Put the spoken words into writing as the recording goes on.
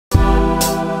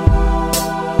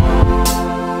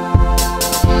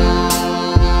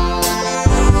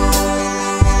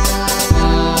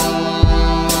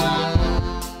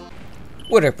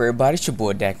What up, everybody? It's your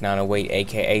boy Dak908,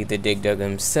 aka the Dig Dugger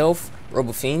himself,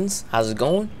 RoboFiends. How's it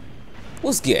going?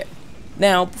 What's good?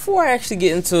 Now, before I actually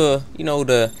get into,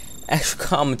 the actual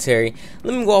commentary,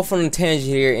 let me go off on a tangent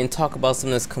here and talk about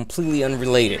something that's completely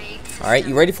unrelated. Alright,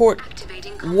 you ready for it?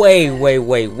 Way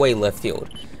left field.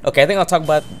 Okay, I think I'll talk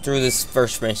about through this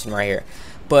first mention right here.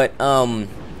 But,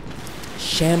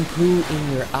 shampoo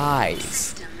in your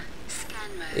eyes.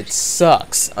 It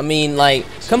sucks. I mean, like,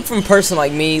 come from a person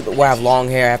like me where I have long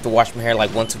hair. I have to wash my hair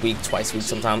like once a week, twice a week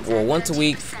sometimes, or once a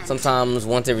week, sometimes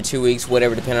once every 2 weeks,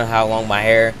 whatever, depending on how long my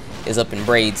hair is up in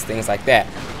braids, things like that.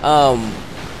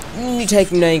 You take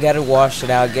them there, you gotta wash it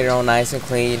out, get it all nice and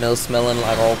clean, smelling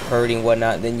like all purty and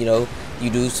whatnot. Then, you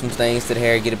do some things to the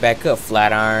hair, get it back up,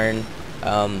 flat iron,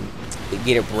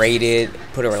 get it braided,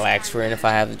 put a relaxer in if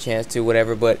I have the chance to,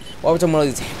 whatever. But while we're talking about all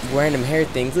these random hair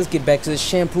things, let's get back to the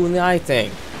shampoo in the eye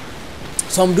thing.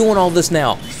 So I'm doing all this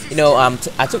now.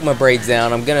 I took my braids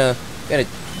down. I'm gonna get it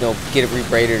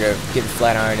rebraided or get it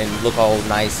flat ironed and look all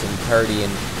nice and purty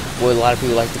and what a lot of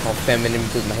people like to call feminine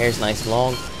because my hair's nice and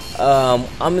long.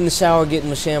 I'm in the shower getting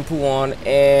my shampoo on,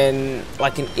 and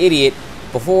like an idiot,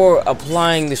 before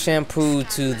applying the shampoo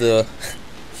to the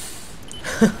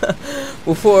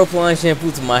before applying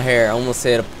shampoo to my hair, I almost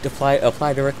said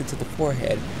apply directly to the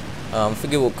forehead.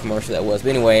 Forget what commercial that was, but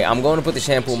anyway, I'm going to put the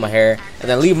shampoo in my hair and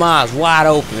then leave my eyes wide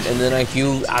open, and then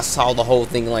I saw the whole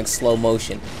thing in like slow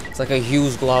motion. It's like a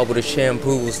huge glob of the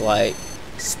shampoo was like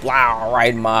splow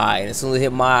right in my eye, and as soon as it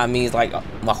hit my eye, I mean, it's like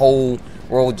my whole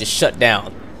world just shut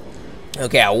down.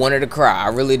 Okay, I wanted to cry. I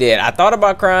really did. I thought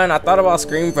about crying. I thought about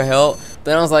screaming for help.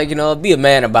 Then I was like, be a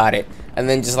man about it, and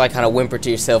then just like kind of whimper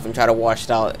to yourself and try to wash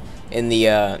it out in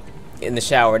the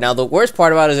shower. Now the worst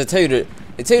part about it is they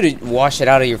tell you to wash it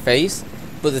out of your face,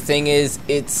 but the thing is,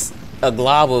 it's a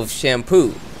glob of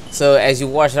shampoo. So as you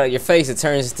wash it out of your face, it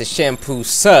turns into shampoo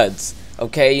suds.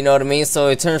 Okay, you know what I mean? So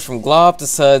it turns from glob to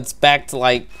suds back to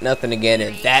like nothing again,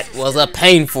 and that was a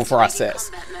painful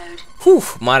process. Whew,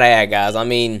 my bad, guys. I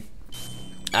mean,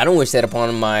 I don't wish that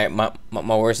upon my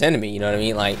worst enemy. You know what I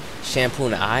mean? Like shampoo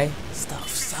in the eye, stuff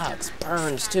sucks,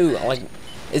 burns too. Like,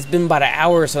 it's been about an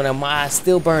hour or so now. My eye's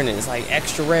still burning. It's like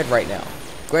extra red right now.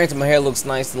 Granted, my hair looks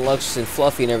nice and luscious and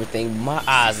fluffy and everything. My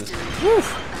eyes is, whew,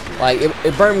 like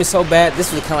it burned me so bad.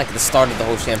 This was kind of like the start of the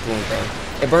whole shampooing thing.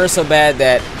 It burned so bad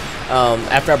that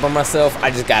after I burned myself, I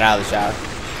just got out of the shower.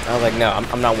 I was like, no,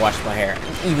 I'm not washing my hair,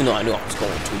 even though I knew I was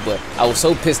going to. But I was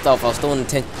so pissed off. I was throwing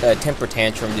a temper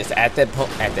tantrum just at that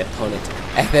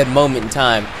moment in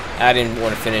time. I didn't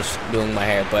want to finish doing my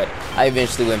hair, but I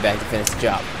eventually went back to finish the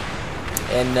job.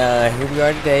 And here we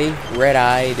are today,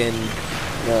 red-eyed and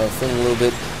feeling a little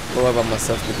bit low about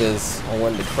myself because I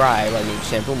wanted to cry. Like, I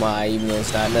shampoo my eye, even though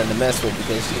it's not nothing to mess with.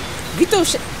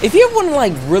 Because if you ever want to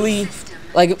like really,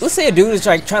 like, let's say a dude is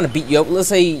like trying to beat you up. Let's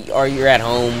say, or you're at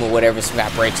home or whatever, some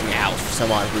guy breaks in your house for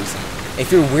some odd reason.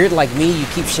 If you're weird like me, you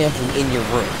keep shampoo in your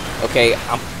room. Okay,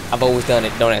 I've always done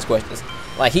it. Don't ask questions.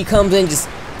 Like, he comes in, just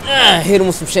hit him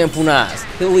with some shampoo in the eyes.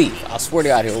 He'll leave. I swear to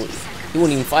God, he'll leave. He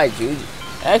won't even fight you.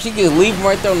 Actually, you can leave him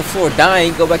right there on the floor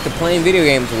dying, go back to playing video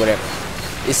games or whatever.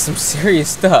 It's some serious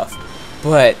stuff,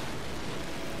 but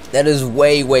that is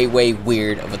way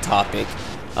weird of a topic.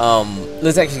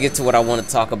 Let's actually get to what I want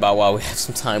to talk about while we have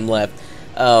some time left.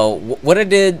 What I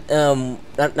did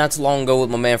not too long ago with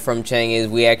my man from Chang is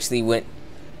we actually went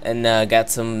and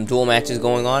got some duel matches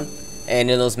going on,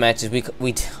 and in those matches we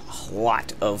a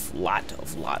lot of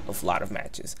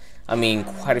matches. I mean,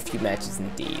 quite a few matches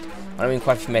indeed. When I mean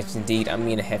quite a few matches indeed, I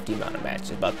mean a hefty amount of matches,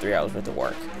 about 3 hours worth of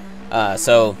work.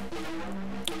 So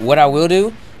what I will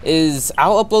do is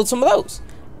I'll upload some of those,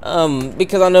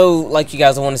 because I know, like, you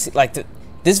guys want to see, like,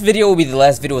 this video will be the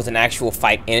last video with an actual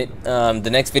fight in it. The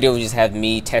next video will just have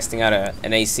me testing out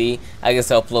an AC. I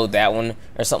guess I'll upload that one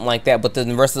or something like that. But then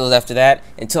the rest of those after that,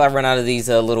 until I run out of these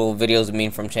little videos of me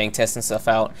from Chang testing stuff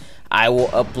out, I will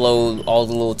upload all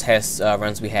the little test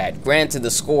runs we had. Granted,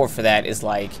 the score for that is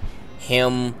like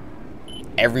him,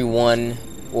 everyone.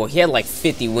 Well, he had like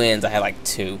 50 wins. I had like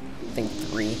 2, I think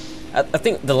 3. I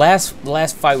think the last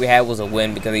fight we had was a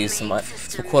win because he used some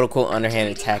quote-unquote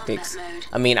underhanded tactics.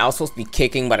 I mean, I was supposed to be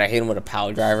kicking, but I hit him with a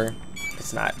power driver.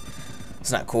 It's not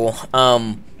cool.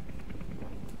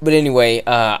 But anyway,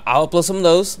 I'll upload some of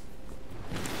those.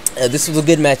 This was a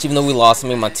good match, even though we lost. I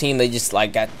mean, my team, they just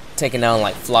like got taken down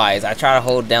like flies. I tried to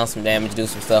hold down some damage, do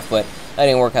some stuff, but that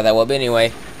didn't work out that well. But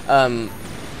anyway,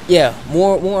 yeah,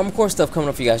 more Armored Core stuff coming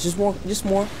up for you guys. Just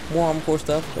more Armored Core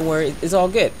stuff. Don't worry, it's all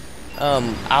good.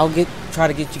 I'll try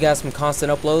to get you guys some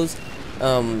constant uploads.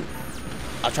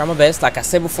 I'll try my best. Like I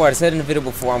said before, I said in the video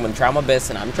before, I'm gonna try my best,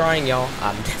 and I'm trying, y'all.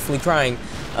 I'm definitely trying.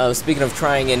 Speaking of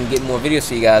trying and getting more videos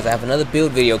for you guys, I have another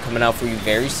build video coming out for you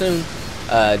very soon.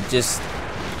 Just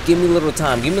give me a little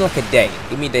time. Give me like a day.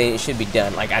 Give me a day. It should be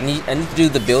done. Like I need to do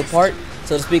the build part,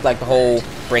 so to speak, like the whole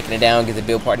breaking it down, get the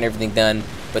build part and everything done.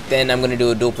 But then I'm gonna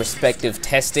do a dual perspective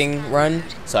testing run,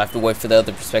 so I have to wait for the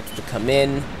other perspective to come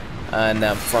in. And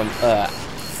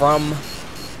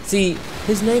see,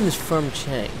 his name is From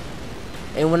Chang.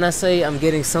 And when I say I'm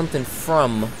getting something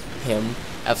from him,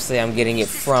 I have to say I'm getting it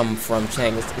from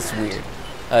Chang. It's weird.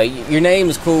 Your name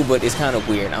is cool, but it's kind of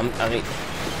weird. I mean,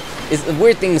 it's a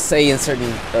weird thing to say in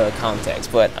certain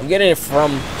contexts, but I'm getting it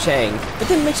from Chang. But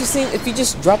then it makes you seem, if you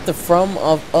just drop the from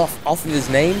off of his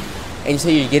name, and you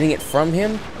say you're getting it from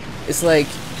him, it's like,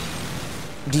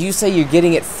 do you say you're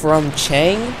getting it from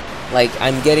Chang? Like,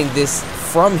 I'm getting this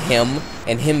from him,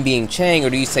 and him being Chang, or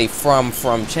do you say from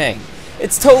Chang?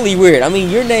 It's totally weird. I mean,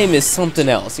 your name is something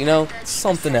else, you know?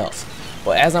 Something else.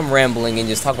 But as I'm rambling and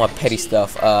just talking about petty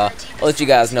stuff, I'll let you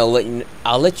guys know,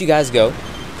 I'll let you guys go.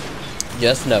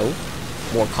 Just know,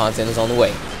 more content is on the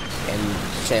way. And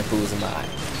shampoo is in my eye.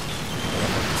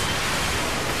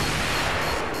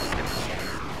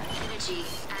 Energy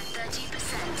at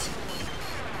 30%.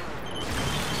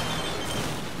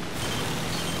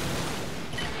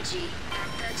 Energy at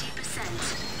 30%.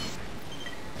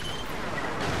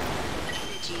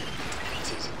 Energy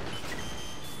depleted.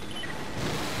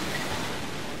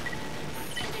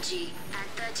 Energy at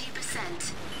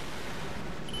 30%.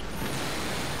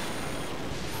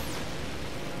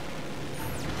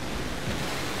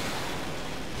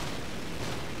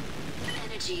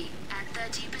 Energy at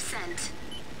 30%.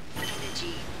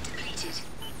 Energy depleted.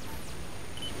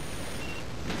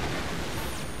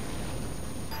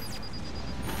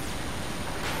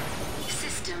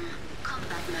 System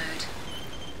combat mode.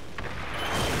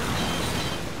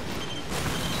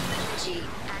 Energy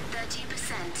at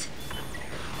 30%.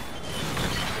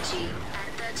 Energy at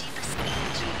 30%.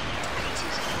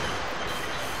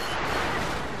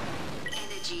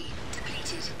 Energy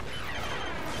depleted.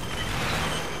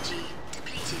 Energy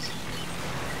depleted.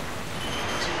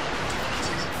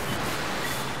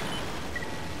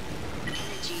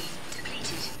 Energy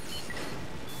depleted.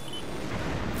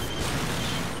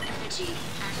 Energy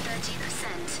at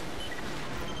 30%.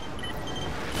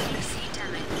 AC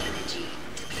damage. Energy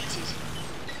depleted.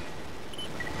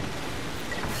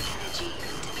 Energy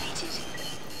depleted.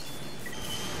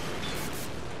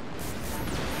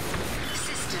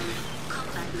 System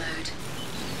combat mode.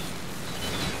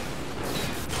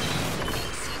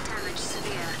 AC damage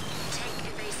severe. Take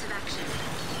evasive action.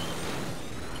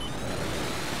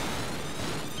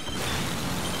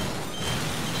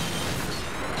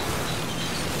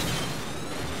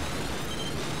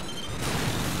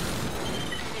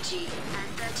 Energy at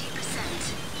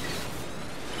 30%.